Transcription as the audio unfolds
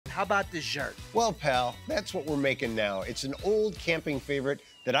How about dessert? Well, pal, that's what we're making now. It's an old camping favorite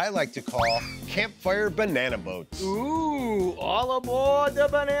that I like to call campfire banana boats. Ooh, all aboard the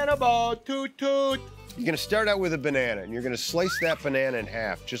banana boat, toot toot. You're gonna start out with a banana, and you're gonna slice that banana in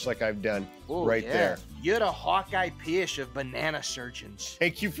half, just like I've done right there. You're the Hawkeye Pierce of banana surgeons.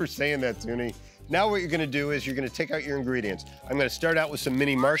 Thank you for saying that, Toonie. Now what you're gonna do is you're gonna take out your ingredients. I'm gonna start out with some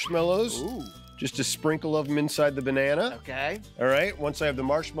mini marshmallows. Ooh. Just a sprinkle of them inside the banana. Okay. All right, once I have the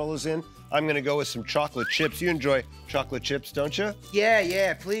marshmallows in, I'm gonna go with some chocolate chips. You enjoy chocolate chips, don't you?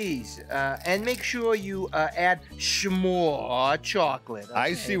 Yeah, please. And make sure you add some more chocolate. Okay,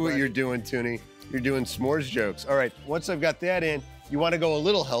 I see what you're doing, Toonie. You're doing s'mores jokes. All right, once I've got that in, you wanna go a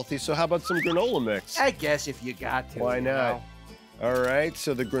little healthy, so how about some granola mix? I guess if you got to. Why you not? know. All right,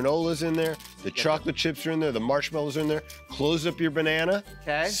 so the granola's in there, the chocolate chips are in there, the marshmallows are in there. Close up your banana.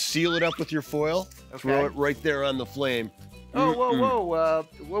 Okay. Seal it up with your foil. Throw it right there on the flame. Oh, whoa.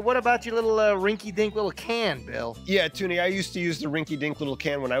 What about your little rinky-dink little can, Bill? Yeah, Toonie, I used to use the rinky-dink little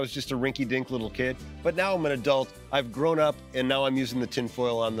can when I was just a rinky-dink little kid, but now I'm an adult. I've grown up, and now I'm using the tin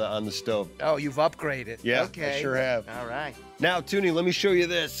foil on the stove. Oh, you've upgraded. Yeah, okay. I sure have. All right. Now, Toonie, let me show you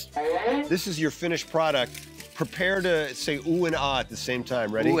this. This is your finished product. Prepare to say ooh and ah at the same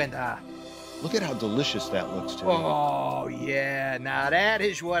time. Ready? Ooh and ah. Look at how delicious that looks, Toonie. Oh, yeah. Now that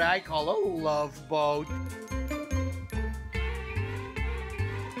is what I call a love boat.